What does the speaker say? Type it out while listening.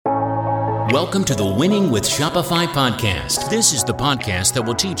Welcome to the Winning with Shopify podcast. This is the podcast that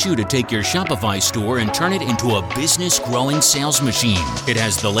will teach you to take your Shopify store and turn it into a business-growing sales machine. It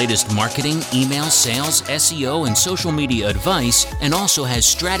has the latest marketing, email, sales, SEO, and social media advice, and also has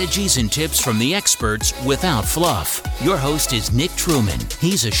strategies and tips from the experts without fluff. Your host is Nick Truman.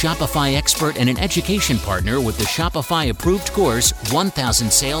 He's a Shopify expert and an education partner with the Shopify-approved course, 1000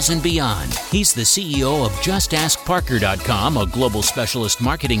 Sales and Beyond. He's the CEO of JustAskParker.com, a global specialist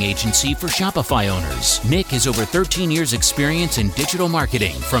marketing agency for Shopify owners. Nick has over 13 years experience in digital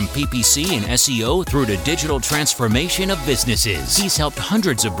marketing, from PPC and SEO through to digital transformation of businesses. He's helped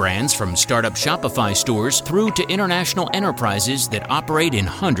hundreds of brands from startup Shopify stores through to international enterprises that operate in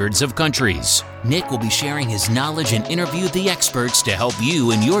hundreds of countries. Nick will be sharing his knowledge and interview the experts to help you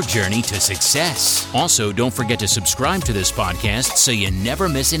in your journey to success. Also, don't forget to subscribe to this podcast so you never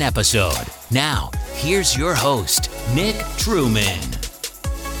miss an episode. Now, here's your host, Nick Truman.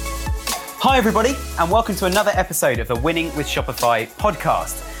 Hi everybody, and welcome to another episode of the Winning with Shopify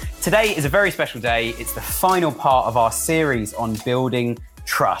podcast. Today is a very special day. It's the final part of our series on building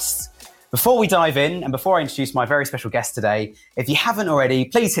trust. Before we dive in, and before I introduce my very special guest today, if you haven't already,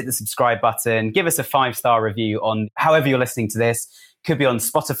 please hit the subscribe button, give us a 5-star review on however you're listening to this. Could be on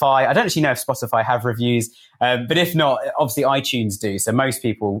Spotify. I don't actually know if Spotify have reviews, but if not, obviously iTunes do. So most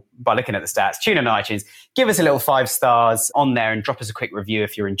people, by looking at the stats, tune in on iTunes, give us a little 5 stars on there and drop us a quick review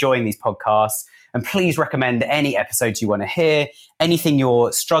if you're enjoying these podcasts. And please recommend any episodes you want to hear, anything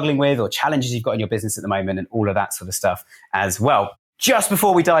you're struggling with or challenges you've got in your business at the moment, and all of that sort of stuff as well. Just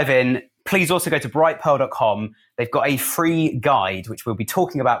before we dive in, please also go to brightpearl.com. They've got a free guide, which we'll be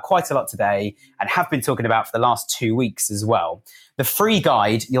talking about quite a lot today and have been talking about for the last 2 weeks as well. The free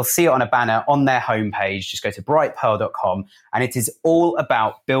guide, you'll see it on a banner on their homepage. Just go to brightpearl.com, and it is all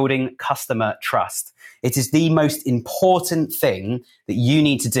about building customer trust. It is the most important thing that you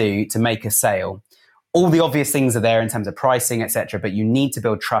need to do to make a sale. All the obvious things are there in terms of pricing, etc., but you need to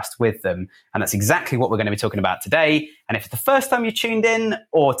build trust with them. And that's exactly what we're going to be talking about today. And if it's the first time you tuned in,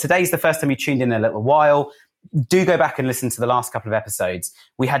 or today's the first time you tuned in a little while, do go back and listen to the last couple of episodes.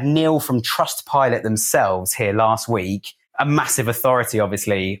 We had Neil from Trustpilot themselves here last week, a massive authority,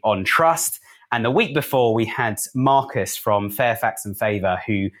 obviously, on trust. And the week before, we had Marcus from Fairfax and Favour,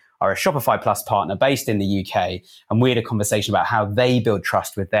 who are a Shopify Plus partner based in the UK. And we had a conversation about how they build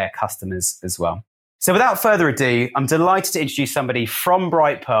trust with their customers as well. So without further ado, I'm delighted to introduce somebody from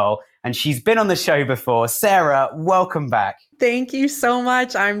Brightpearl, and she's been on the show before. Sarah, welcome back. Thank you so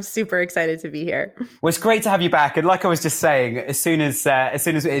much. I'm super excited to be here. Well, it's great to have you back. And like I was just saying, as soon as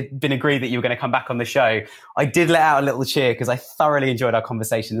it had been agreed that you were going to come back on the show, I did let out a little cheer because I thoroughly enjoyed our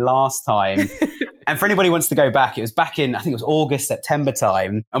conversation last time. And for anybody who wants to go back, it was back in, I think it was August, September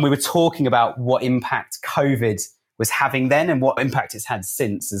time. And we were talking about what impact COVID was having then and what impact it's had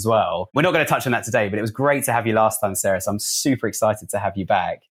since as well. We're not going to touch on that today, but it was great to have you last time, Sarah. So I'm super excited to have you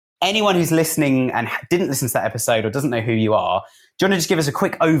back. Anyone who's listening and didn't listen to that episode or doesn't know who you are, do you want to just give us a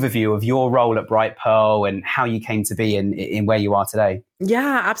quick overview of your role at Brightpearl and how you came to be in where you are today?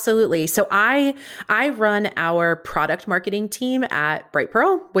 Yeah, absolutely. So I run our product marketing team at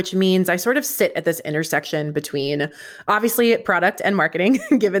Brightpearl, which means I sort of sit at this intersection between obviously product and marketing,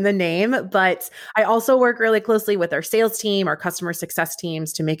 given the name, but I also work really closely with our sales team, our customer success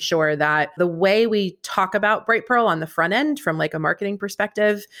teams to make sure that the way we talk about Brightpearl on the front end from like a marketing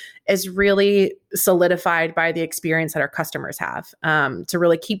perspective is really solidified by the experience that our customers have, to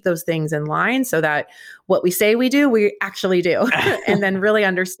really keep those things in line so that what we say we do, we actually do. And then really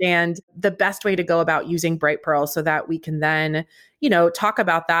understand the best way to go about using Brightpearl so that we can then, talk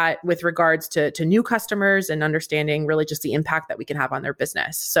about that with regards to new customers and understanding really just the impact that we can have on their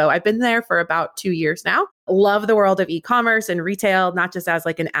business. So I've been there for about 2 years now. Love the world of e-commerce and retail, not just as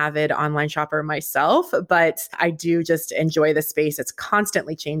like an avid online shopper myself, but I do just enjoy the space. It's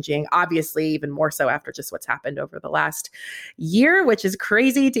constantly changing, obviously, even more so after just what's happened over the last year, which is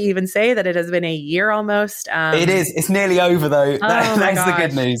crazy to even say that it has been a year almost. It is. It's nearly over though. That's the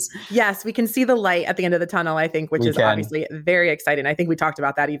good news. Yes, we can see the light at the end of the tunnel, I think, which is obviously very exciting. I think we talked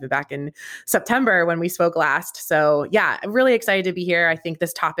about that even back in September when we spoke last. So yeah, I'm really excited to be here. I think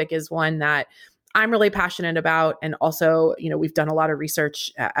this topic is one that I'm really passionate about. And also, we've done a lot of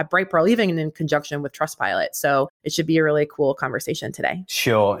research at Brightpearl, even in conjunction with Trustpilot. So it should be a really cool conversation today.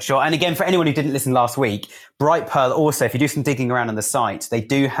 Sure. And again, for anyone who didn't listen last week, Brightpearl also, if you do some digging around on the site, they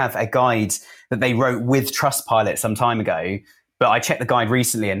do have a guide that they wrote with Trustpilot some time ago. But I checked the guide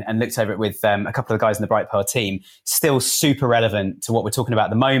recently and looked over it with a couple of the guys in the Brightpearl team. Still super relevant to what we're talking about at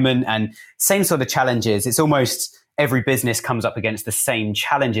the moment, and same sort of challenges. It's almost every business comes up against the same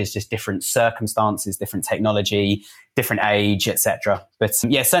challenges, just different circumstances, different technology, different age, etc. But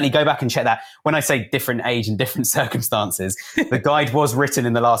yeah, certainly go back and check that. When I say different age and different circumstances, the guide was written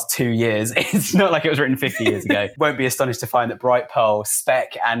in the last 2 years. It's not like it was written 50 years ago. Won't be astonished to find that Brightpearl,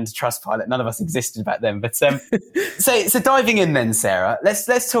 Spec and Trustpilot, none of us existed back then. But so diving in then, Sarah,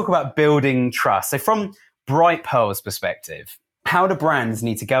 let's talk about building trust. So from Brightpearl's perspective, how do brands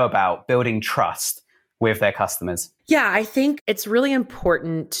need to go about building trust with their customers? Yeah, I think it's really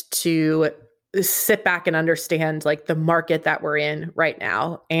important to sit back and understand like the market that we're in right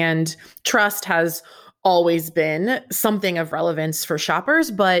now. And trust has always been something of relevance for shoppers,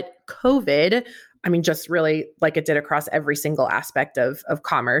 but COVID, I mean, just really like it did across every single aspect of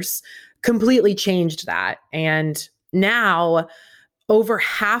commerce, completely changed that. And now over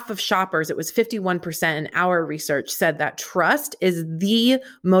half of shoppers, it was 51% in our research, said that trust is the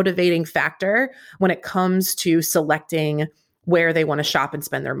motivating factor when it comes to selecting where they want to shop and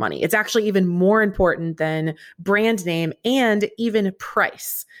spend their money. It's actually even more important than brand name and even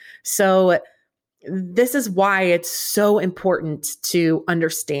price. So this is why it's so important to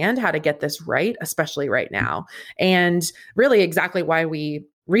understand how to get this right, especially right now. And really exactly why we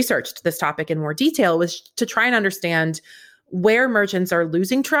researched this topic in more detail was to try and understand where merchants are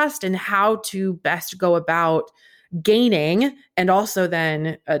losing trust and how to best go about gaining. And also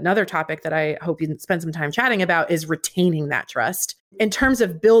then another topic that I hope you can spend some time chatting about is retaining that trust. In terms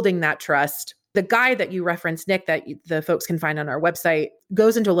of building that trust, the guide that you referenced, Nick, that the folks can find on our website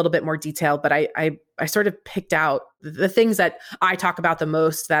goes into a little bit more detail, but I sort of picked out the things that I talk about the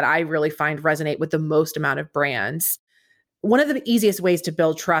most that I really find resonate with the most amount of brands. One of the easiest ways to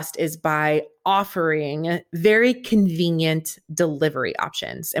build trust is by offering very convenient delivery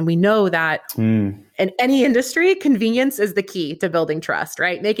options. And we know that in any industry, convenience is the key to building trust,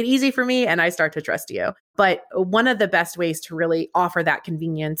 right? Make it easy for me and I start to trust you. But one of the best ways to really offer that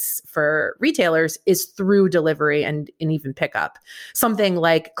convenience for retailers is through delivery and even pickup. Something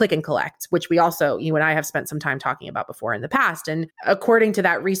like click and collect, which we also, you and I have spent some time talking about before in the past. And according to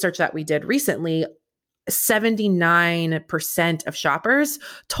that research that we did recently, 79% of shoppers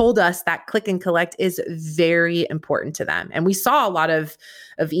told us that click and collect is very important to them. And we saw a lot of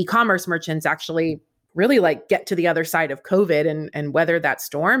e-commerce merchants actually really like get to the other side of COVID and weather that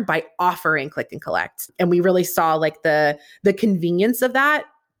storm by offering click and collect. And we really saw like the convenience of that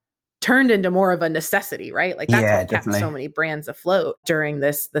turned into more of a necessity, right? Like that's what kept so many brands afloat during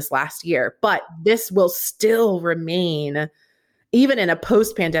this last year. But this will still remain even in a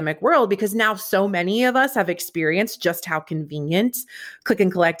post-pandemic world, because now so many of us have experienced just how convenient click and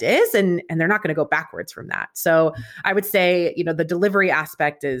collect is, and they're not going to go backwards from that. So I would say, the delivery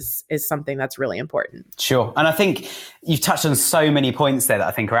aspect is something that's really important. Sure. And I think you've touched on so many points there that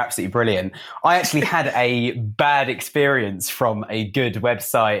I think are absolutely brilliant. I actually had a bad experience from a good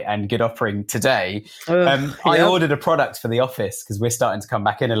website and good offering today. I ordered a product for the office because we're starting to come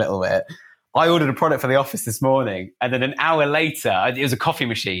back in a little bit. I ordered a product for the office this morning, and then an hour later, it was a coffee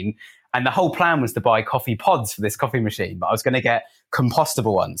machine, and the whole plan was to buy coffee pods for this coffee machine, but I was going to get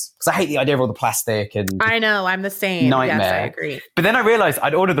compostable ones because I hate the idea of all the plastic and I know, I'm the same. Nightmare. Yes, I agree. But then I realized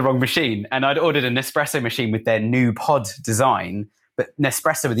I'd ordered the wrong machine, and I'd ordered a Nespresso machine with their new pod design, but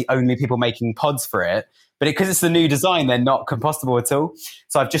Nespresso were the only people making pods for it. But because it's the new design, they're not compostable at all.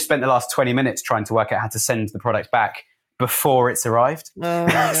 So I've just spent the last 20 minutes trying to work out how to send the product back before it's arrived.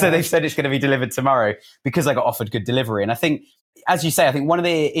 So they've said it's going to be delivered tomorrow because I got offered good delivery. And I think, as you say, I think one of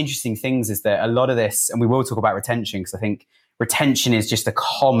the interesting things is that a lot of this, and we will talk about retention, because I think retention is just a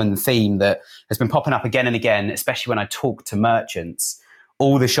common theme that has been popping up again and again, especially when I talk to merchants.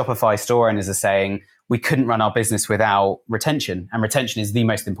 All the Shopify store owners are saying, we couldn't run our business without retention. And retention is the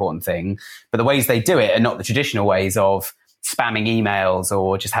most important thing. But the ways they do it are not the traditional ways of spamming emails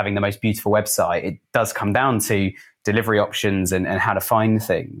or just having the most beautiful website. It does come down to delivery options and how to find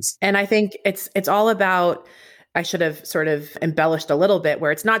things. And I think it's all about, I should have sort of embellished a little bit,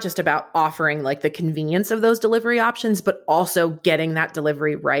 where it's not just about offering like the convenience of those delivery options, but also getting that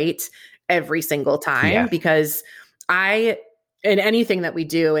delivery right every single time. Yeah. Because in anything that we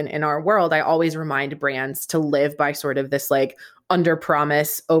do in our world, I always remind brands to live by sort of this like under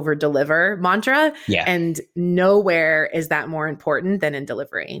promise, over deliver mantra. Yeah. And nowhere is that more important than in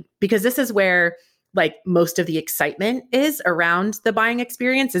delivery, because this is where like most of the excitement is around the buying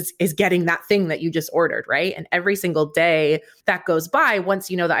experience is getting that thing that you just ordered, right? And every single day that goes by, once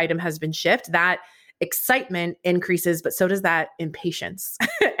you know the item has been shipped, that excitement increases, but so does that impatience.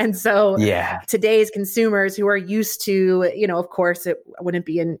 And so today's consumers who are used to, of course, it wouldn't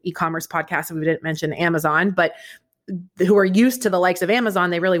be an e-commerce podcast if we didn't mention Amazon, but who are used to the likes of Amazon,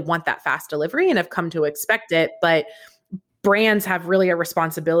 they really want that fast delivery and have come to expect it. But brands have really a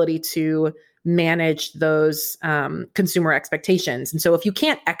responsibility to manage those consumer expectations. And so if you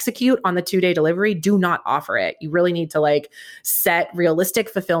can't execute on the 2-day delivery, do not offer it. You really need to like set realistic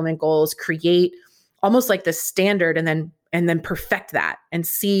fulfillment goals, create almost like the standard, and then perfect that and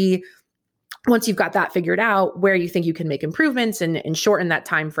see, once you've got that figured out, where you think you can make improvements and shorten that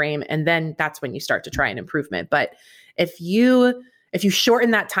time frame. And then that's when you start to try an improvement. But if you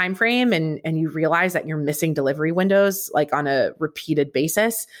shorten that time frame and you realize that you're missing delivery windows like on a repeated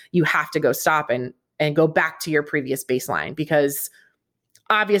basis, you have to go stop and go back to your previous baseline, because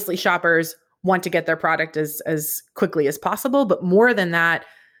obviously shoppers want to get their product as quickly as possible. But more than that,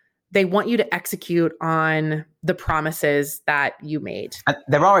 they want you to execute on the promises that you made.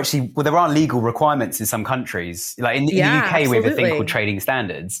 There are legal requirements in some countries. Like in the UK, absolutely. we have a thing called trading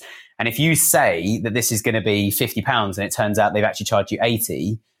standards. And if you say that this is going to be £50 and it turns out they've actually charged you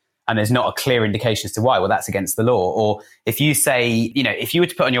 80, and there's not a clear indication as to why, well, that's against the law. Or if you say, if you were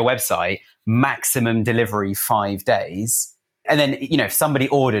to put on your website, maximum delivery 5 days, and then, if somebody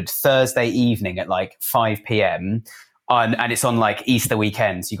ordered Thursday evening at like 5 p.m., and it's on like Easter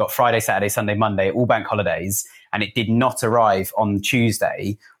weekend, so you got Friday, Saturday, Sunday, Monday, all bank holidays, and it did not arrive on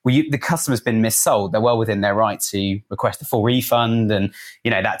Tuesday, well, the customer's been missold. They're well within their right to request a full refund, and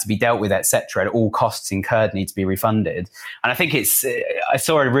that to be dealt with, etc. All costs incurred need to be refunded. And I think I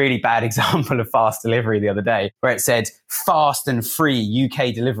saw a really bad example of fast delivery the other day, where it said fast and free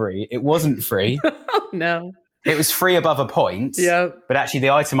UK delivery. It wasn't free. Oh, no. It was free above a point, but actually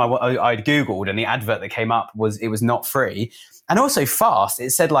the item I'd Googled and the advert that came up was not free. And also fast, it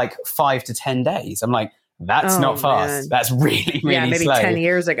said like 5 to 10 days. I'm like, that's not fast. Man. That's really, really maybe slow. 10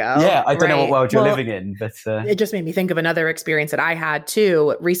 years ago. Yeah, I don't know what world you're living in. But it just made me think of another experience that I had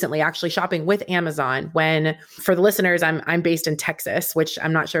too recently, actually shopping with Amazon. When, for the listeners, I'm based in Texas, which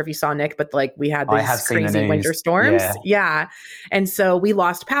I'm not sure if you saw, Nick, but like we had these crazy winter storms. Yeah. And so we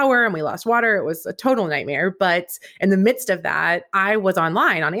lost power and we lost water. It was a total nightmare. But in the midst of that, I was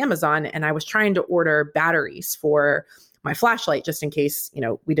online on Amazon and I was trying to order batteries for my flashlight, just in case,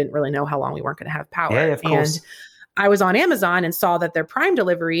 we didn't really know how long we weren't going to have power. Yeah, of course. And I was on Amazon and saw that their Prime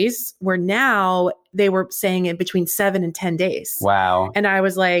deliveries they were saying in between 7 and 10 days. Wow. And I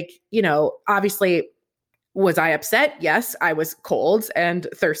was like, obviously, was I upset? Yes, I was cold and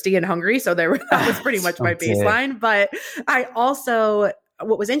thirsty and hungry. So that was pretty much my baseline. But I also,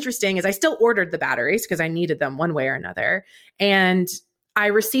 what was interesting is I still ordered the batteries because I needed them one way or another. And I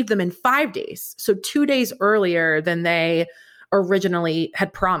received them in 5 days. So 2 days earlier than they originally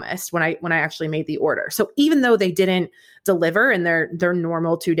had promised when I actually made the order. So even though they didn't deliver in their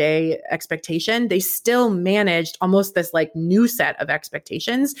normal 2-day expectation, they still managed almost this like new set of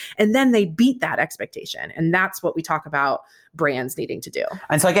expectations. And then they beat that expectation. And that's what we talk about brands needing to do.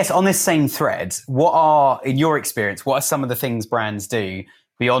 And so I guess on this same thread, in your experience, what are some of the things brands do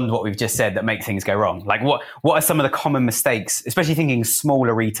beyond what we've just said that make things go wrong? Like what are some of the common mistakes, especially thinking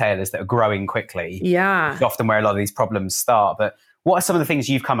smaller retailers that are growing quickly? Yeah. It's often where a lot of these problems start. But what are some of the things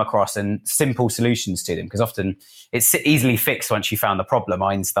you've come across and simple solutions to them? Because often it's easily fixed once you found the problem.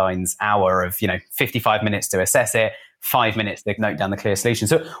 Einstein's hour of, 55 minutes to assess it, 5 minutes to note down the clear solution.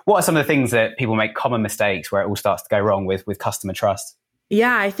 So what are some of the things that people make common mistakes where it all starts to go wrong with customer trust?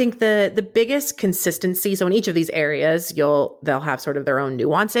 Yeah, I think the biggest consistency, so in each of these areas, they'll have sort of their own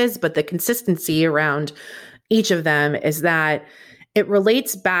nuances, but the consistency around each of them is that it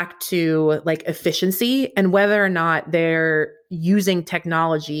relates back to like efficiency and whether or not they're using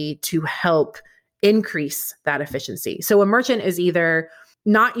technology to help increase that efficiency. So a merchant is either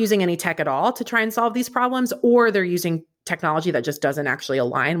not using any tech at all to try and solve these problems, or they're using technology that just doesn't actually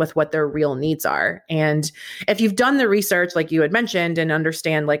align with what their real needs are. And if you've done the research, like you had mentioned, and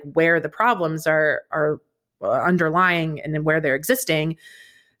understand like where the problems are underlying and where they're existing,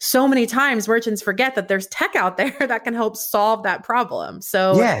 so many times merchants forget that there's tech out there that can help solve that problem.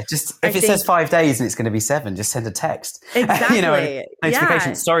 So yeah, just if it says 5 days and it's going to be 7, just send a text. Exactly.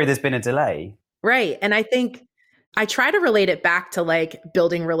 Notification. Sorry, there's been a delay. Right. And I think I try to relate it back to like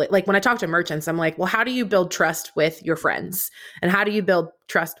building like when I talk to merchants, I'm like, well, how do you build trust with your friends? And how do you build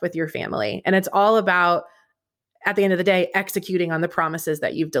trust with your family? And it's all about, at the end of the day, executing on the promises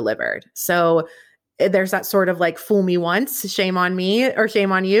that you've delivered. So there's that sort of like fool me once, shame on me, or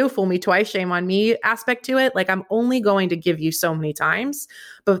shame on you, fool me twice, shame on me aspect to it. Like I'm only going to give you so many times,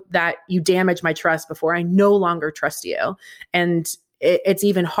 but that you damage my trust before I no longer trust you. And it's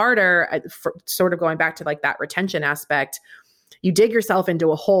even harder, for sort of going back to like that retention aspect. you dig yourself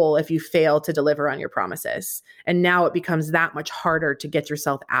into a hole if you fail to deliver on your promises. And now it becomes that much harder to get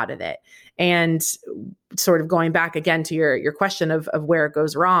yourself out of it. And sort of going back again to your question of where it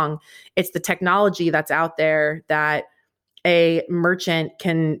goes wrong, it's the technology that's out there that a merchant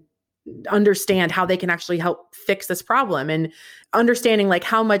can understand how they can actually help fix this problem, and understanding like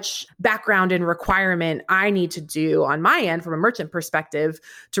how much background and requirement I need to do on my end from a merchant perspective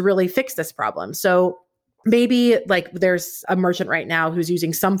to really fix this problem. So maybe like there's a merchant right now who's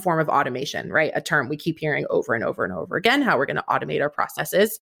using some form of automation, right? A term we keep hearing over and over and over again, how we're going to automate our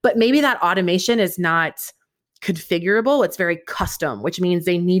processes. But maybe that automation is not configurable. It's very custom, which means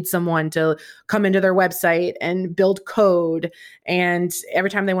they need someone to come into their website and build code. And every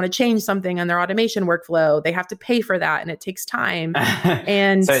time they want to change something on their automation workflow, they have to pay for that, and it takes time.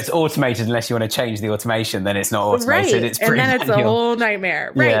 And so it's automated unless you want to change the automation, then it's not automated. Right. It's pretty and then manual. It's a whole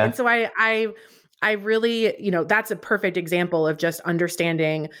nightmare. Right. Yeah. And so I really, that's a perfect example of just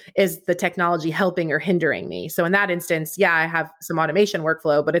understanding, is the technology helping or hindering me? So in that instance, yeah, I have some automation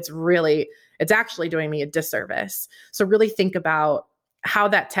workflow, but it's actually doing me a disservice. So really think about how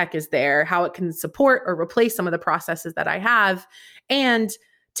that tech is there, how it can support or replace some of the processes that I have. And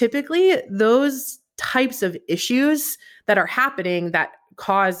typically those types of issues that are happening that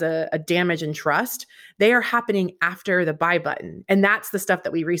cause a damage in trust, they are happening after the buy button. And that's the stuff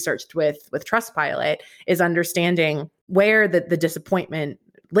that we researched with Trustpilot, is understanding where the disappointment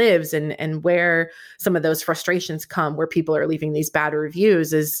lives and where some of those frustrations come, where people are leaving these bad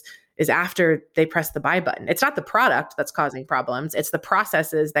reviews is after they press the buy button. It's not the product that's causing problems. It's the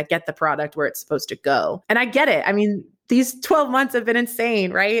processes that get the product where it's supposed to go. And I get it. I mean, these 12 months have been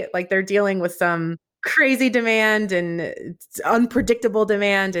insane, right? Like they're dealing with some crazy demand and unpredictable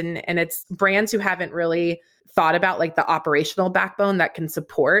demand. And it's brands who haven't really thought about like the operational backbone that can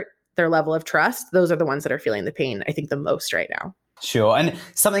support their level of trust. Those are the ones that are feeling the pain, I think, the most right now. Sure. And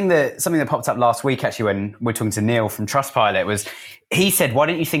something that popped up last week, actually, when we're talking to Neil from Trustpilot, was he said, why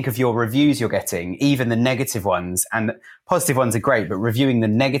don't you think of your reviews you're getting, even the negative ones? And positive ones are great, but reviewing the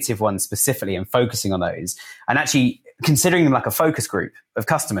negative ones specifically and focusing on those and actually considering them like a focus group of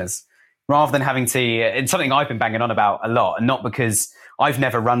customers, rather than having to, it's something I've been banging on about a lot, and not because I've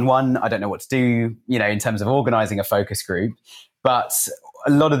never run one. I don't know what to do, in terms of organizing a focus group. But a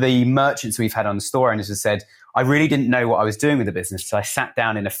lot of the merchants we've had on the store owners have said, I really didn't know what I was doing with the business. So I sat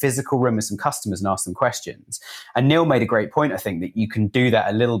down in a physical room with some customers and asked them questions. And Neil made a great point, I think, that you can do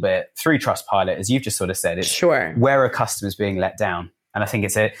that a little bit through Trustpilot, as you've just sort of said. It's sure. Where are customers being let down? And I think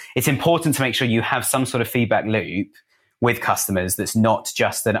it's important to make sure you have some sort of feedback loop with customers that's not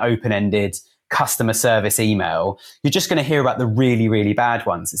just an open-ended customer service email. You're just going to hear about the really, really bad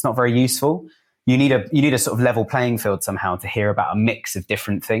ones. It's not very useful. You need a sort of level playing field somehow to hear about a mix of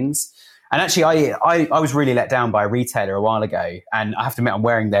different things. And actually, I was really let down by a retailer a while ago, and I have to admit I'm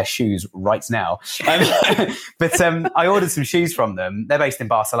wearing their shoes right now. But I ordered some shoes from them. They're based in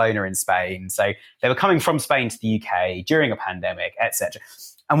Barcelona in Spain. So they were coming from Spain to the UK during a pandemic, etc.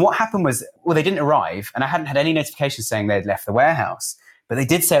 And what happened was, they didn't arrive, and I hadn't had any notifications saying they'd left the warehouse, but they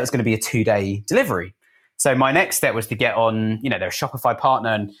did say it was going to be a 2-day delivery. So my next step was to get on, they're a Shopify partner,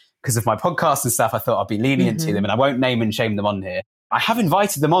 and because of my podcast and stuff, I thought I'd be lenient to them, and I won't name and shame them on here. I have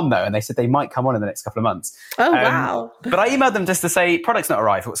invited them on though, and they said they might come on in the next couple of months. Oh, wow. But I emailed them just to say, product's not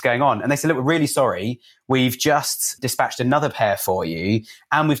arrived, what's going on? And they said, look, we're really sorry. We've just dispatched another pair for you,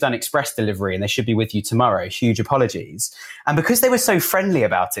 and we've done express delivery, and they should be with you tomorrow. Huge apologies. And because they were so friendly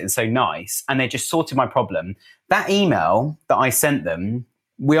about it and so nice, and they just sorted my problem, that email that I sent them,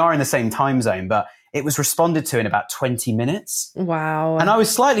 we are in the same time zone, but it was responded to in about 20 minutes. Wow. And I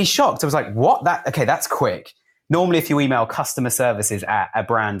was slightly shocked. I was like, what? Okay, that's quick. Normally, if you email customer services at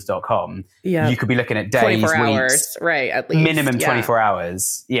abrand.com, you could be looking at days, 24 weeks, hours, right? At least minimum 24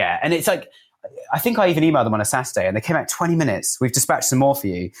 hours. Yeah. And it's like, I think I even emailed them on a Saturday, and they came out 20 minutes. We've dispatched some more for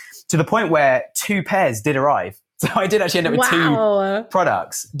you, to the point where 2 pairs did arrive. So I did actually end up with 2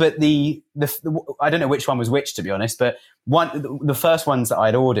 products, but the I don't know which one was which, to be honest, but the first ones that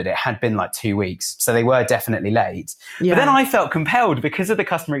I'd ordered, it had been like 2 weeks. So they were definitely late. Yeah. But then I felt compelled, because of the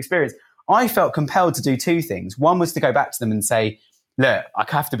customer experience, I felt compelled to do 2 things. One was to go back to them and say, look, I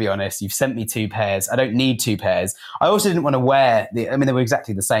have to be honest, you've sent me 2 pairs. I don't need 2 pairs. I also didn't want to wear they were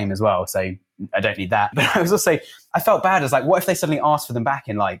exactly the same as well, so I don't need that. But I felt bad. I was like, what if they suddenly asked for them back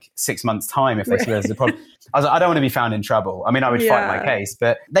in like 6 months' time if they saw there's a problem? I was like, I don't want to be found in trouble. I mean, I would fight my case.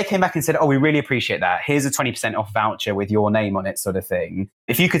 But they came back and said, we really appreciate that. Here's a 20% off voucher with your name on it, sort of thing.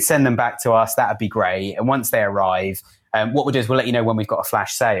 If you could send them back to us, that'd be great. And once they arrive, what we'll do is we'll let you know when we've got a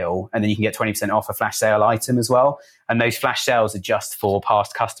flash sale, and then you can get 20% off a flash sale item as well. And those flash sales are just for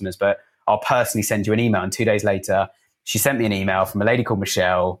past customers, but I'll personally send you an email, and 2 days later, She sent me an email from a lady called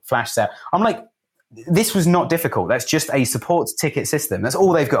Michelle, flash sale. I'm like, this was not difficult. That's just a support ticket system. That's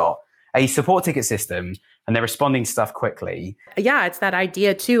all they've got. A support ticket system, and they're responding to stuff quickly. Yeah, it's that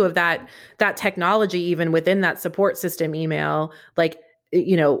idea too of that technology, even within that support system email, like,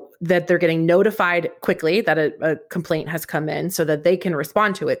 that they're getting notified quickly that a complaint has come in so that they can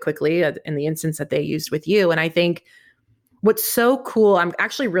respond to it quickly in the instance that they used with you. And I think what's so cool, I'm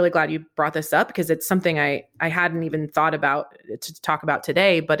actually really glad you brought this up because it's something I hadn't even thought about to talk about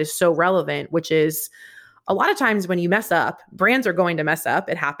today, but is so relevant, which is a lot of times when you mess up, brands are going to mess up.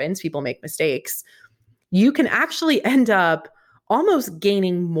 It happens. People make mistakes. You can actually end up almost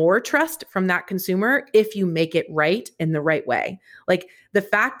gaining more trust from that consumer if you make it right in the right way. Like the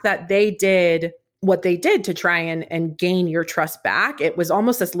fact that they did what they did to try and gain your trust back, it was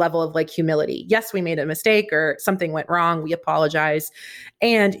almost this level of like humility. Yes, we made a mistake or something went wrong. We apologize.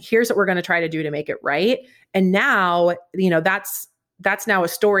 And here's what we're going to try to do to make it right. And now, that's now a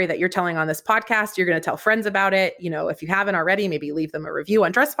story that you're telling on this podcast. You're going to tell friends about it. If you haven't already, maybe leave them a review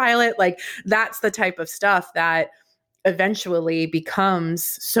on Trustpilot. Like that's the type of stuff that eventually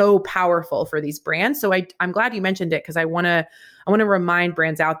becomes so powerful for these brands. So I'm glad you mentioned it because I want to remind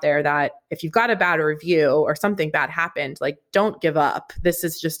brands out there that if you've got a bad review or something bad happened, like don't give up. This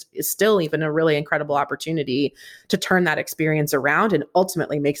is still even a really incredible opportunity to turn that experience around and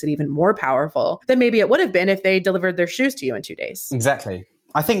ultimately makes it even more powerful than maybe it would have been if they delivered their shoes to you in 2 days. Exactly.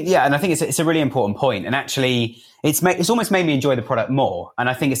 I think it's a really important point. And actually, it's almost made me enjoy the product more. And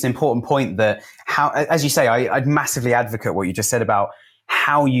I think it's an important point that as you say, I'd massively advocate what you just said about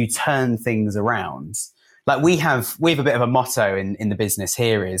how you turn things around. Like we have a bit of a motto in the business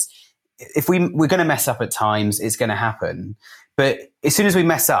here is if we're going to mess up at times, it's going to happen. But as soon as we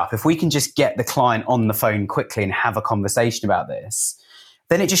mess up, if we can just get the client on the phone quickly and have a conversation about this,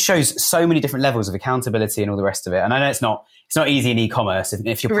 then it just shows so many different levels of accountability and all the rest of it. And I know it's not easy in e-commerce.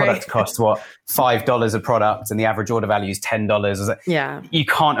 If your product costs $5 a product and the average order value is $10, yeah, you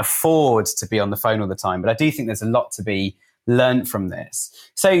can't afford to be on the phone all the time. But I do think there's a lot to be learned from this.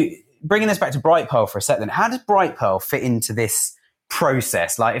 So bringing this back to Brightpearl for a second, how does Brightpearl fit into this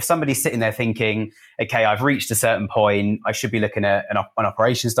process? Like if somebody's sitting there thinking, okay, I've reached a certain point, I should be looking at an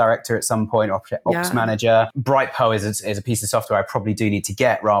operations director at some point, ops manager. Brightpearl is a piece of software I probably do need to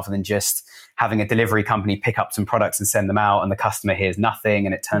get rather than just having a delivery company pick up some products and send them out and the customer hears nothing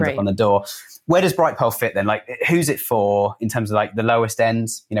and it turns up on the door. Where does Brightpearl fit then? Like who's it for in terms of like the lowest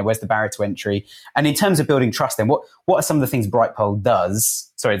ends? Where's the barrier to entry? And in terms of building trust then, what are some of the things Brightpearl does?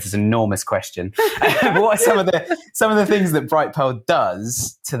 Sorry, this is an enormous question. What are some of the things that Brightpearl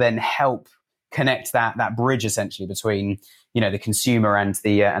does to then help connect that bridge essentially between, the consumer and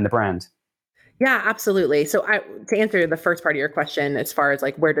the brand? Yeah, absolutely. So to answer the first part of your question, as far as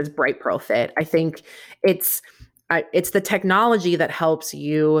like, where does Brightpearl fit? I think it's the technology that helps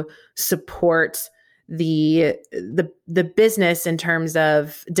you support the business in terms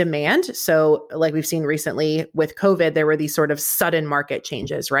of demand. So like we've seen recently with COVID, there were these sort of sudden market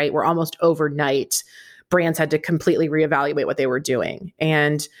changes, right? Where almost overnight brands had to completely reevaluate what they were doing.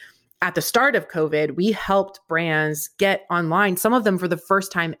 And at the start of COVID, we helped brands get online, some of them for the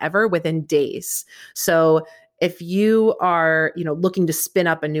first time ever within days. So if you are, looking to spin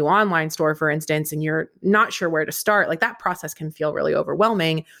up a new online store, for instance, and you're not sure where to start, like that process can feel really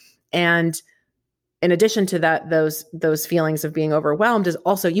overwhelming. And in addition to that, those feelings of being overwhelmed is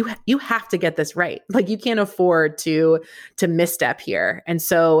also you have to get this right. Like you can't afford to misstep here. And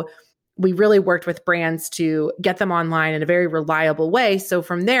so we really worked with brands to get them online in a very reliable way. So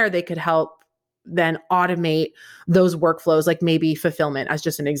from there, they could help then automate those workflows, like maybe fulfillment as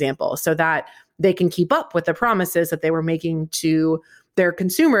just an example, so that they can keep up with the promises that they were making to their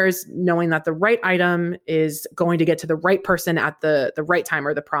consumers, knowing that the right item is going to get to the right person at the right time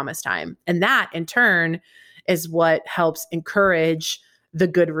or the promised time. And that in turn is what helps encourage the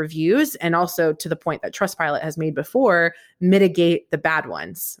good reviews, and also, to the point that Trustpilot has made before, mitigate the bad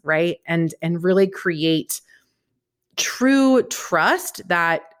ones, right? And really create true trust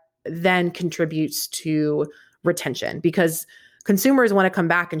that then contributes to retention, because consumers want to come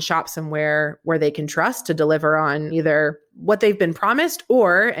back and shop somewhere where they can trust to deliver on either what they've been promised,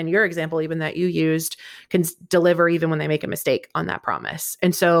 or, and your example even that you used, can deliver even when they make a mistake on that promise.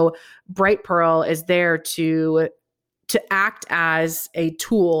 And so Brightpearl is there to act as a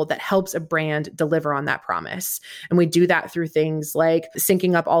tool that helps a brand deliver on that promise. And we do that through things like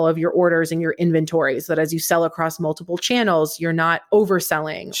syncing up all of your orders and your inventory so that as you sell across multiple channels, you're not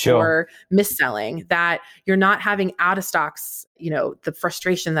overselling or misselling, that you're not having out of stocks, the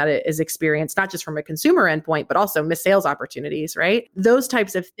frustration that it is experienced, not just from a consumer endpoint, but also missed sales opportunities, right? Those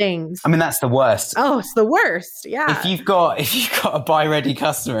types of things. I mean, that's the worst. Oh, it's the worst. Yeah. If you've got a buy ready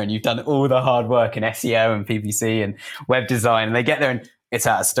customer and you've done all the hard work in SEO and PPC and web design, and they get there and it's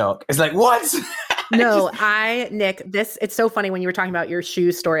out of stock. It's like, what? No, Nick, it's so funny when you were talking about your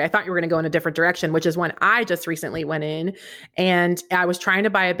shoe story. I thought you were going to go in a different direction, which is when I just recently went in and I was trying to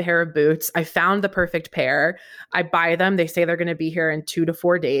buy a pair of boots. I found the perfect pair. I buy them. They say they're going to be here in 2 to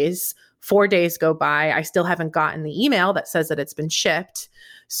 4 days. 4 days go by. I still haven't gotten the email that says that it's been shipped.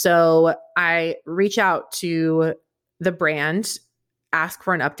 So I reach out to the brand, ask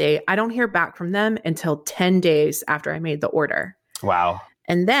for an update. I don't hear back from them until 10 days after I made the order. Wow.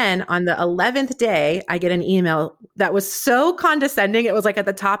 And then on the 11th day, I get an email that was so condescending. It was like at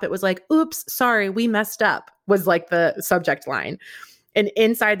the top, it was like, oops, sorry, we messed up, was like the subject line. And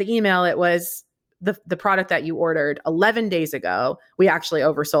inside the email, it was the product that you ordered 11 days ago, we actually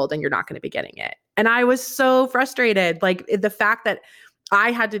oversold and you're not going to be getting it. And I was so frustrated. Like the fact that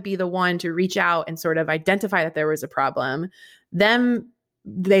I had to be the one to reach out and sort of identify that there was a problem.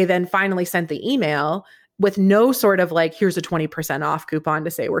 They then finally sent the email with no sort of like, here's a 20% off coupon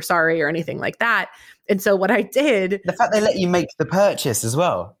to say we're sorry or anything like that. And so what I did... The fact they let you make the purchase as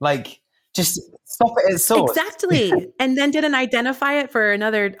well. Like, just stop it at source. Exactly. And then didn't identify it for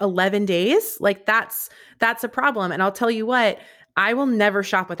another 11 days. Like that's a problem. And I'll tell you what, I will never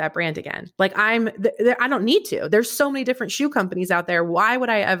shop with that brand again. Like I don't need to. There's so many different shoe companies out there. Why would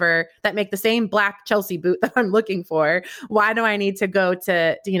I ever that make the same black Chelsea boot that I'm looking for? Why do I need to go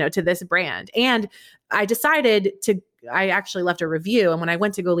to this brand? And I decided I actually left a review. And when I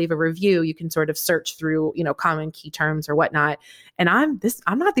went to go leave a review, you can sort of search through, common key terms or whatnot. And I'm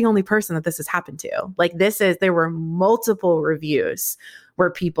not the only person that this has happened to. Like there were multiple reviews where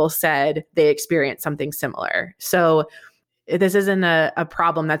people said they experienced something similar. So this isn't a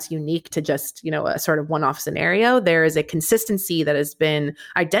problem that's unique to just, a sort of one-off scenario. There is a consistency that has been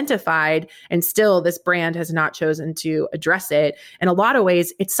identified, and still this brand has not chosen to address it. In a lot of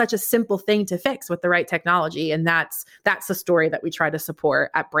ways, it's such a simple thing to fix with the right technology. And that's the story that we try to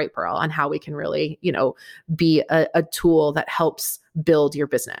support at Bright Pearl on how we can really, be a tool that helps build your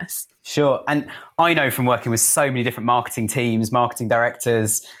business. Sure. And I know from working with so many different marketing teams, marketing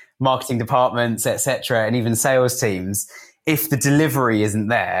directors, marketing departments, etc., and even sales teams, if the delivery isn't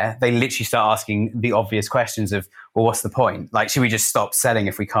there, they literally start asking the obvious questions of, well, what's the point? Like, should we just stop selling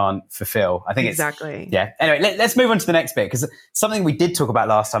if we can't fulfill? I think exactly. Yeah. Anyway, let's move on to the next bit, because something we did talk about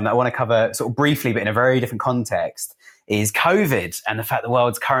last time that I want to cover sort of briefly, but in a very different context, is COVID and the fact the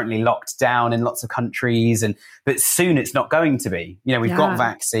world's currently locked down in lots of countries, but soon it's not going to be. We've got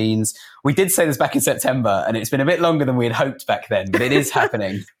vaccines. We did say this back in September, and it's been a bit longer than we had hoped back then, but it is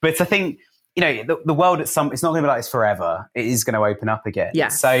happening. But I think, the world it's not going to be like this forever. It is going to open up again. Yeah.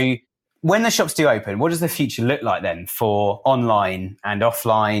 So when the shops do open, what does the future look like then for online and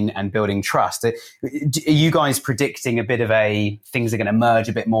offline and building trust? Are you guys predicting a bit of things are going to merge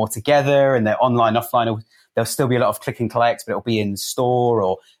a bit more together, and they're online, offline, there'll still be a lot of click and collect, but it'll be in store,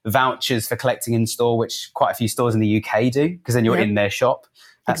 or vouchers for collecting in store, which quite a few stores in the UK do, because then you're in their shop.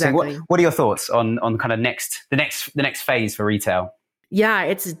 Exactly. What are your thoughts on kind of the next phase for retail? Yeah,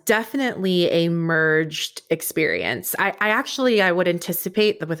 it's definitely a merged experience. I would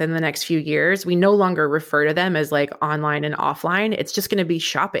anticipate that within the next few years, we no longer refer to them as like online and offline. It's just going to be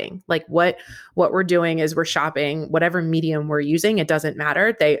shopping. Like what we're doing is we're shopping, whatever medium we're using, it doesn't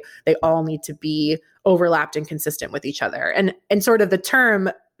matter. They all need to be overlapped and consistent with each other. And sort of the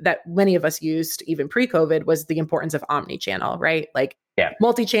term that many of us used even pre-COVID was the importance of omni-channel, right? Like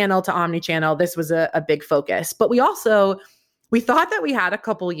multi-channel to omni-channel. This was a big focus. But we thought that we had a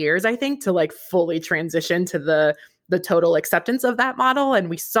couple years, I think, to like fully transition to the total acceptance of that model. And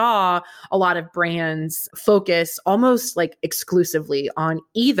we saw a lot of brands focus almost like exclusively on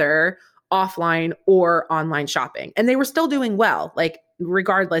either offline or online shopping. And they were still doing well, like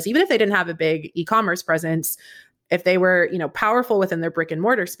regardless, even if they didn't have a big e-commerce presence, if they were, powerful within their brick and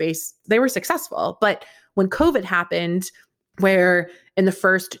mortar space, they were successful. But when COVID happened, where in the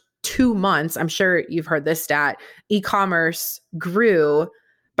first 2 months, I'm sure you've heard this stat, e-commerce grew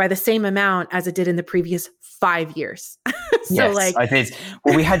by the same amount as it did in the previous 5 years. Yes, I did.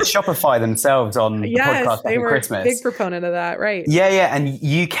 Well, we had Shopify themselves on the podcast back in Christmas. Big proponent of that, right? Yeah. And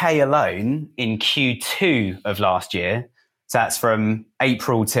UK alone in Q2 of last year, so that's from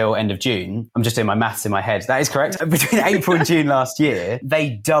April till end of June. I'm just doing my maths in my head. That is correct. Between April and June last year,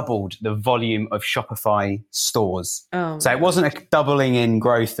 they doubled the volume of Shopify stores. Oh, so it wasn't a doubling in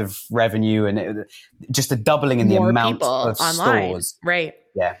growth of revenue, and just a doubling in the amount of online stores. Right.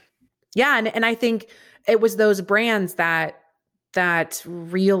 Yeah. Yeah. And I think it was those brands that that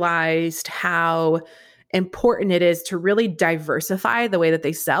realized how important it is to really diversify the way that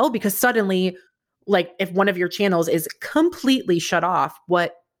they sell, because suddenly, like, if one of your channels is completely shut off,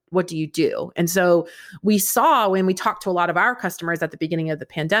 what do you do? And so we saw when we talked to a lot of our customers at the beginning of the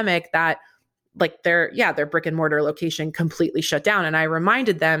pandemic that like their brick and mortar location completely shut down. And I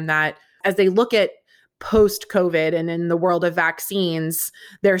reminded them that as they look at post-COVID and in the world of vaccines,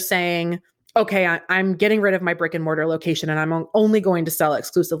 they're saying, okay, I'm getting rid of my brick and mortar location and I'm only going to sell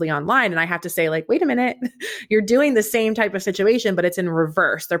exclusively online. And I have to say, like, wait a minute, you're doing the same type of situation, but it's in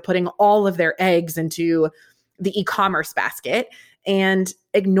reverse. They're putting all of their eggs into the e-commerce basket and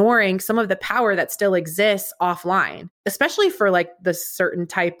ignoring some of the power that still exists offline, especially for like the certain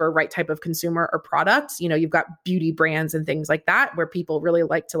type or right type of consumer or products. You know, you've got beauty brands and things like that where people really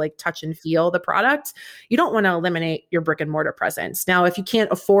like to like touch and feel the product. You don't want to eliminate your brick and mortar presence. Now, if you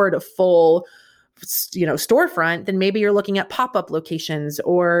can't afford a full, storefront, then maybe you're looking at pop-up locations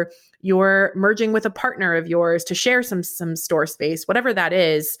or you're merging with a partner of yours to share some store space, whatever that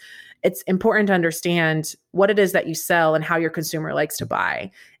is. It's important to understand what it is that you sell and how your consumer likes to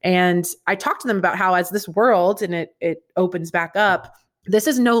buy. And I talked to them about how as this world and it opens back up, this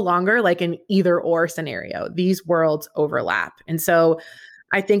is no longer like an either or scenario. These worlds overlap. And so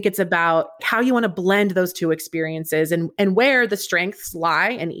I think it's about how you want to blend those two experiences and where the strengths lie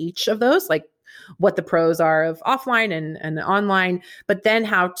in each of those, like what the pros are of offline and online, but then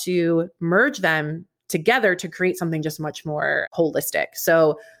how to merge them together to create something just much more holistic.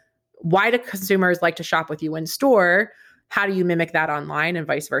 So why do consumers like to shop with you in store? How do you mimic that online and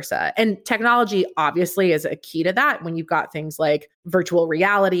vice versa? And technology obviously is a key to that when you've got things like virtual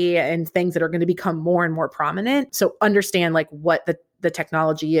reality and things that are going to become more and more prominent. So understand like what the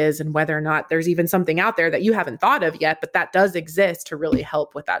technology is and whether or not there's even something out there that you haven't thought of yet, but that does exist to really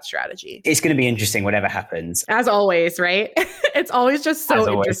help with that strategy. It's going to be interesting, whatever happens. As always, right? It's always just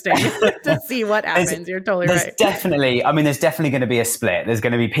so interesting to see what happens. You're totally right. There's definitely going to be a split. There's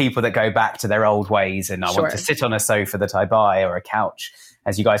going to be people that go back to their old ways and I want to sit on a sofa that I buy or a couch,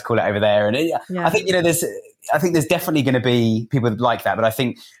 as you guys call it over there. And I think, there's definitely going to be people like that. But I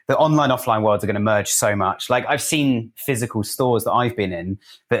think the online, offline worlds are going to merge so much. Like I've seen physical stores that I've been in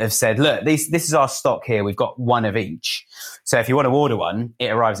that have said, look, this is our stock here. We've got one of each. So if you want to order one, it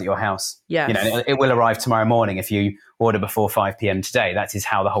arrives at your house. Yes. It will arrive tomorrow morning if you order before 5 p.m. today. That is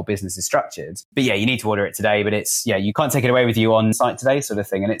how the whole business is structured. But you need to order it today, but you can't take it away with you on site today sort of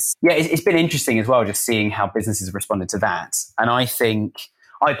thing. And it's been interesting as well, just seeing how businesses have responded to that. And I think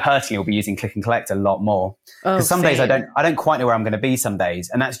I personally will be using click and collect a lot more because some days I don't quite know where I'm going to be some days.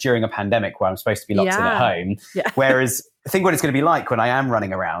 And that's during a pandemic where I'm supposed to be locked in at home. Yeah. Whereas think what it's going to be like when I am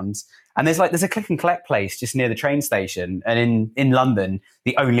running around. And there's a click and collect place just near the train station. And in London,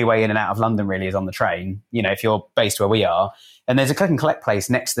 the only way in and out of London really is on the train, if you're based where we are. And there's a click and collect place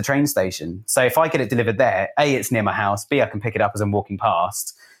next to the train station. So if I get it delivered there, A, it's near my house. B, I can pick it up as I'm walking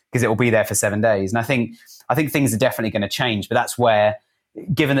past because it will be there for 7 days. And I think things are definitely going to change. But that's where,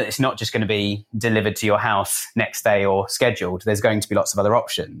 given that it's not just going to be delivered to your house next day or scheduled, there's going to be lots of other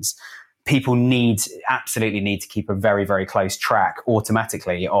options. People absolutely need to keep a very, very close track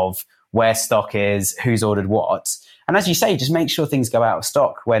automatically of where stock is, who's ordered what. And as you say, just make sure things go out of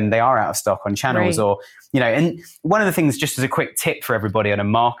stock when they are out of stock on channels or, and one of the things, just as a quick tip for everybody on a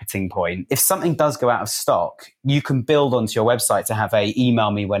marketing point, if something does go out of stock, you can build onto your website to have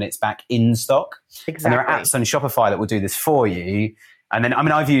email me when it's back in stock. Exactly. And there are apps on Shopify that will do this for you. And then,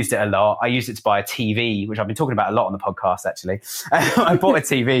 I've used it a lot. I used it to buy a TV, which I've been talking about a lot on the podcast, actually. I bought a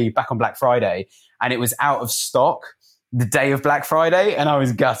TV back on Black Friday and it was out of stock the day of Black Friday and I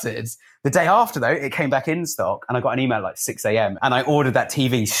was gutted. The day after, though, it came back in stock and I got an email at 6 a.m. and I ordered that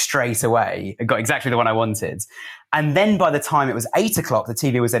TV straight away and got exactly the one I wanted. And then by the time it was 8 o'clock, the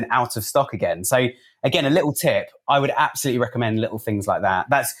TV was then out of stock again. So again, a little tip, I would absolutely recommend little things like that.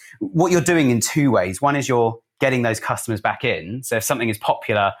 That's what you're doing in two ways. One is you're getting those customers back in. So if something is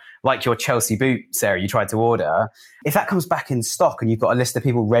popular, like your Chelsea boot, Sarah, you tried to order, if that comes back in stock and you've got a list of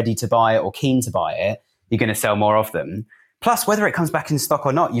people ready to buy it or keen to buy it, you're going to sell more of them. Plus, whether it comes back in stock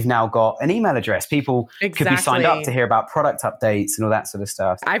or not, you've now got an email address. People could be signed up to hear about product updates and all that sort of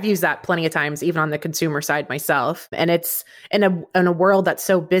stuff. I've used that plenty of times, even on the consumer side myself. And it's in a world that's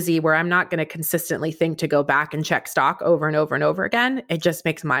so busy where I'm not going to consistently think to go back and check stock over and over and over again. It just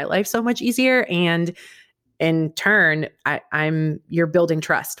makes my life so much easier. And in turn, you're building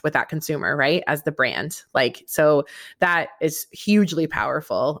trust with that consumer, right? As the brand. So that is hugely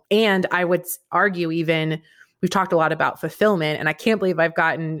powerful. And I would argue we've talked a lot about fulfillment, and I can't believe I've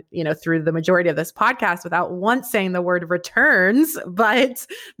gotten, through the majority of this podcast without once saying the word returns, but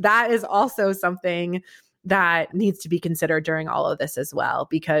that is also something that needs to be considered during all of this as well,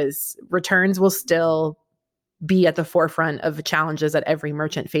 because returns will still be at the forefront of challenges that every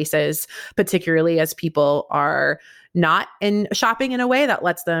merchant faces, particularly as people are not in shopping in a way that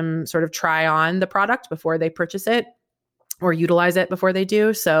lets them sort of try on the product before they purchase it or utilize it before they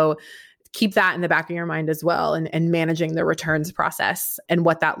do. So keep that in the back of your mind as well, and managing the returns process and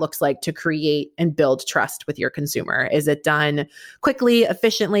what that looks like to create and build trust with your consumer. Is it done quickly,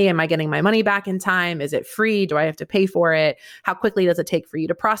 efficiently? Am I getting my money back in time? Is it free? Do I have to pay for it? How quickly does it take for you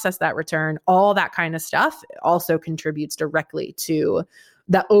to process that return? All that kind of stuff also contributes directly to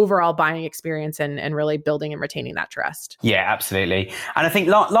the overall buying experience and really building and retaining that trust. Yeah, absolutely. And I think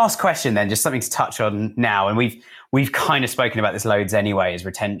last question then, just something to touch on now, and we've kind of spoken about this loads anyway, is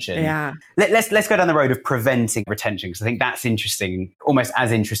retention. Yeah. Let's go down the road of preventing retention, because I think that's interesting, almost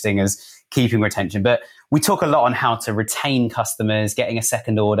as interesting as keeping retention. But we talk a lot on how to retain customers, getting a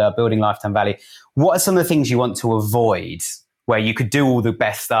second order, building lifetime value. What are some of the things you want to avoid where you could do all the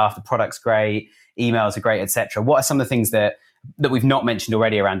best stuff, the product's great, emails are great, etc.? What are some of the things that we've not mentioned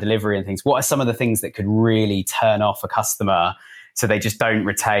already around delivery and things? What are some of the things that could really turn off a customer so they just don't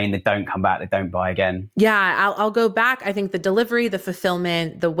retain, they don't come back, they don't buy again? Yeah, I'll go back. I think the delivery, the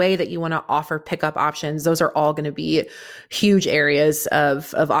fulfillment, the way that you want to offer pickup options, those are all going to be huge areas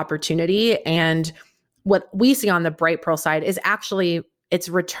of opportunity. And what we see on the Bright Pearl side is actually it's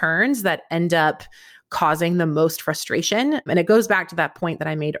returns that end up causing the most frustration. And it goes back to that point that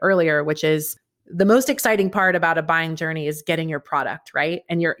I made earlier, which is the most exciting part about a buying journey is getting your product, right?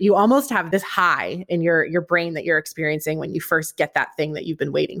 And you almost have this high in your brain that you're experiencing when you first get that thing that you've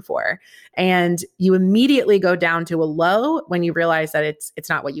been waiting for. And you immediately go down to a low when you realize that it's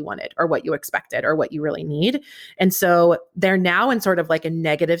not what you wanted or what you expected or what you really need. And so they're now in sort of like a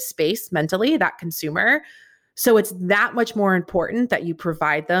negative space mentally, that consumer. So it's that much more important that you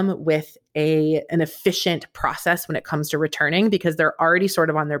provide them with an efficient process when it comes to returning, because they're already sort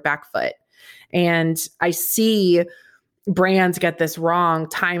of on their back foot. And I see brands get this wrong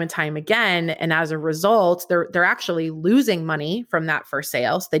time and time again. And as a result, they're actually losing money from that first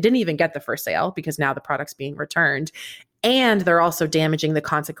sale. So they didn't even get the first sale because now the product's being returned. And they're also damaging the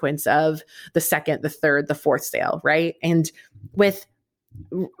consequence of the second, the third, the fourth sale, right? And with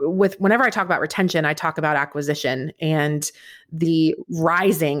whenever I talk about retention, I talk about acquisition and the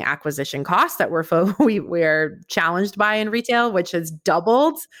rising acquisition costs that we're challenged by in retail, which has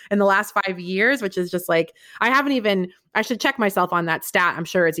doubled in the last 5 years, which is just like, I should check myself on that stat. I'm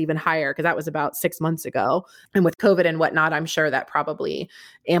sure it's even higher because that was about 6 months ago. And with COVID and whatnot, I'm sure that probably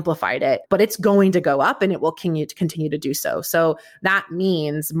amplified it, but it's going to go up and it will continue to do so. So that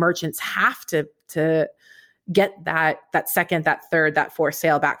means merchants have to get that second, that third, that fourth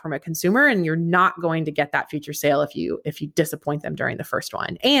sale back from a consumer. And you're not going to get that future sale if you disappoint them during the first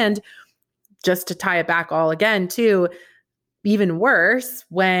one. And just to tie it back all again too, even worse,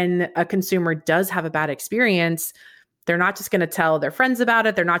 when a consumer does have a bad experience, they're not just going to tell their friends about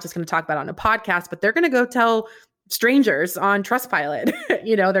it. They're not just going to talk about it on a podcast, but they're going to go tell strangers on Trustpilot.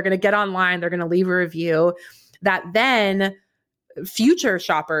 They're going to get online, they're going to leave a review that then future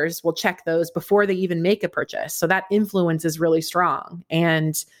shoppers will check those before they even make a purchase. So that influence is really strong.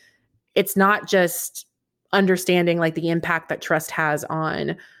 And it's not just understanding like the impact that trust has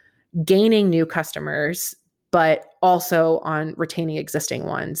on gaining new customers, but also on retaining existing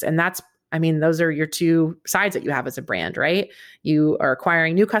ones. And those are your two sides that you have as a brand, right? You are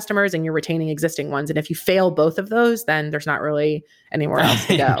acquiring new customers and you're retaining existing ones. And if you fail both of those, then there's not really anywhere else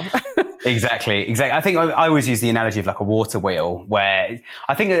to go. Exactly. I think I always use the analogy of like a water wheel, where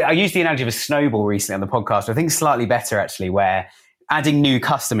I think I used the analogy of a snowball recently on the podcast. I think it's slightly better actually, where adding new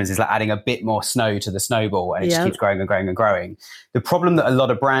customers is like adding a bit more snow to the snowball, and it just keeps growing and growing and growing. The problem that a lot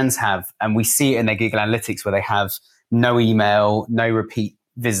of brands have, and we see it in their Google Analytics, where they have no email, no repeat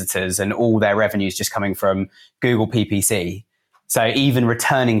visitors, and all their revenues just coming from Google PPC. So even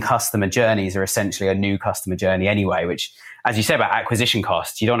returning customer journeys are essentially a new customer journey anyway, which, as you said about acquisition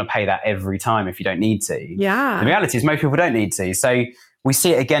costs, you don't want to pay that every time if you don't need to. Yeah. The reality is most people don't need to. So we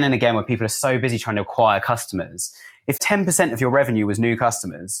see it again and again where people are so busy trying to acquire customers. If 10% of your revenue was new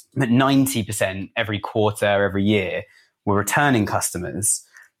customers, but 90% every quarter, every year were returning customers,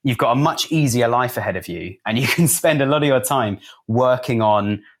 you've got a much easier life ahead of you, and you can spend a lot of your time working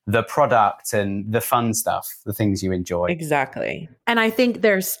on the product and the fun stuff, the things you enjoy. Exactly. And I think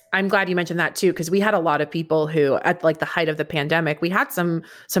I'm glad you mentioned that too, because we had a lot of people who at like the height of the pandemic, we had some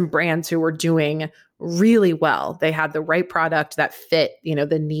brands who were doing really well. They had the right product that fit,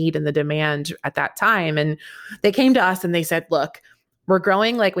 the need and the demand at that time. And they came to us and they said, look, we're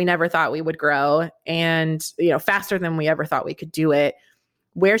growing like we never thought we would grow, and, faster than we ever thought we could do it.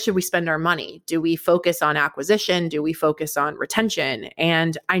 where should we spend our money? Do we focus on acquisition? Do we focus on retention?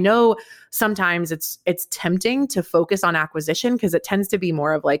 And I know sometimes it's tempting to focus on acquisition because it tends to be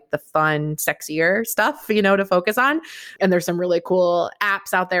more of like the fun, sexier stuff, to focus on. And there's some really cool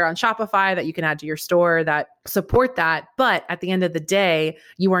apps out there on Shopify that you can add to your store that support that. But at the end of the day,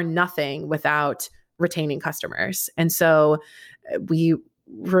 you are nothing without retaining customers. And so we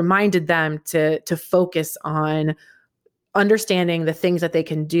reminded them to focus on understanding the things that they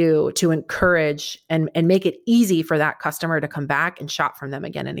can do to encourage and make it easy for that customer to come back and shop from them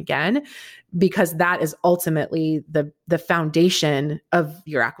again and again, because that is ultimately the foundation of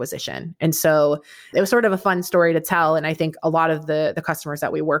your acquisition. And so it was sort of a fun story to tell. And I think a lot of the customers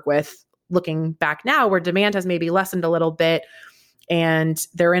that we work with, looking back now, where demand has maybe lessened a little bit, and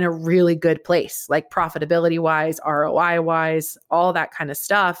they're in a really good place, like profitability wise, ROI wise, all that kind of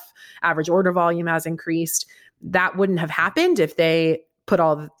stuff. Average order volume has increased. That wouldn't have happened if they put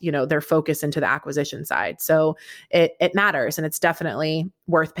all their focus into the acquisition side. So it matters, and it's definitely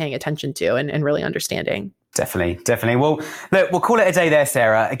worth paying attention to and really understanding. Definitely. Well, look, we'll call it a day there,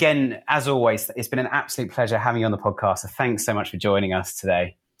 Sarah. Again, as always, it's been an absolute pleasure having you on the podcast. So thanks so much for joining us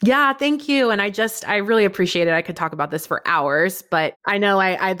today. Yeah, thank you. And I really appreciate it. I could talk about this for hours, but I know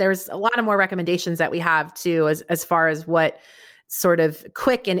there's a lot of more recommendations that we have too, as far as what sort of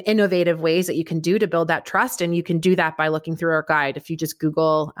quick and innovative ways that you can do to build that trust. And you can do that by looking through our guide. If you just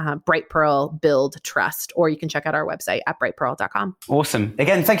Google Bright Pearl Build Trust, or you can check out our website at brightpearl.com. Awesome.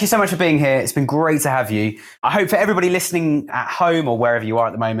 Again, thank you so much for being here. It's been great to have you. I hope for everybody listening at home or wherever you are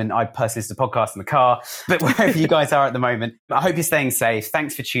at the moment, I personally listen to podcasts in the car, but wherever you guys are at the moment, I hope you're staying safe.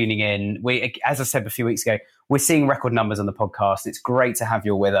 Thanks for tuning in. We, as I said a few weeks ago, we're seeing record numbers on the podcast. It's great to have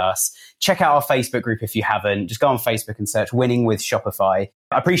you all with us. Check out our Facebook group if you haven't. Just go on Facebook and search Winning with Shopify.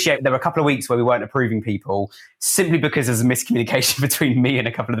 I appreciate there were a couple of weeks where we weren't approving people simply because there's a miscommunication between me and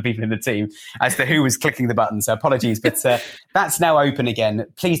a couple of the people in the team as to who was clicking the button. So apologies, but that's now open again.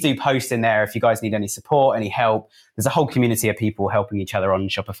 Please do post in there if you guys need any support, any help. There's a whole community of people helping each other on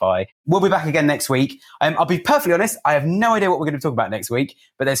Shopify. We'll be back again next week. I'll be perfectly honest, I have no idea what we're going to talk about next week,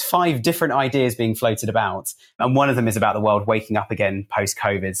 but there's 5 different ideas being floated about. And one of them is about the world waking up again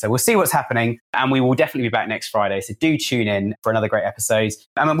post-COVID. So we'll see what's happening, and we will definitely be back next Friday. So do tune in for another great episode.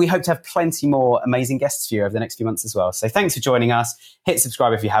 And we hope to have plenty more amazing guests for you over the next few months as well. So thanks for joining us. Hit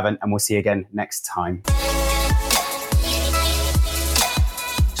subscribe if you haven't, and we'll see you again next time.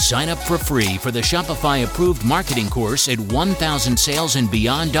 Sign up for free for the Shopify approved marketing course at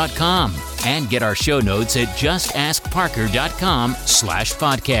 1000salesandbeyond.com and get our show notes at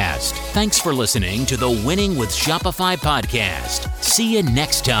justaskparker.com/podcast. Thanks for listening to the Winning with Shopify podcast. See you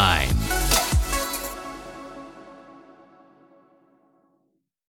next time.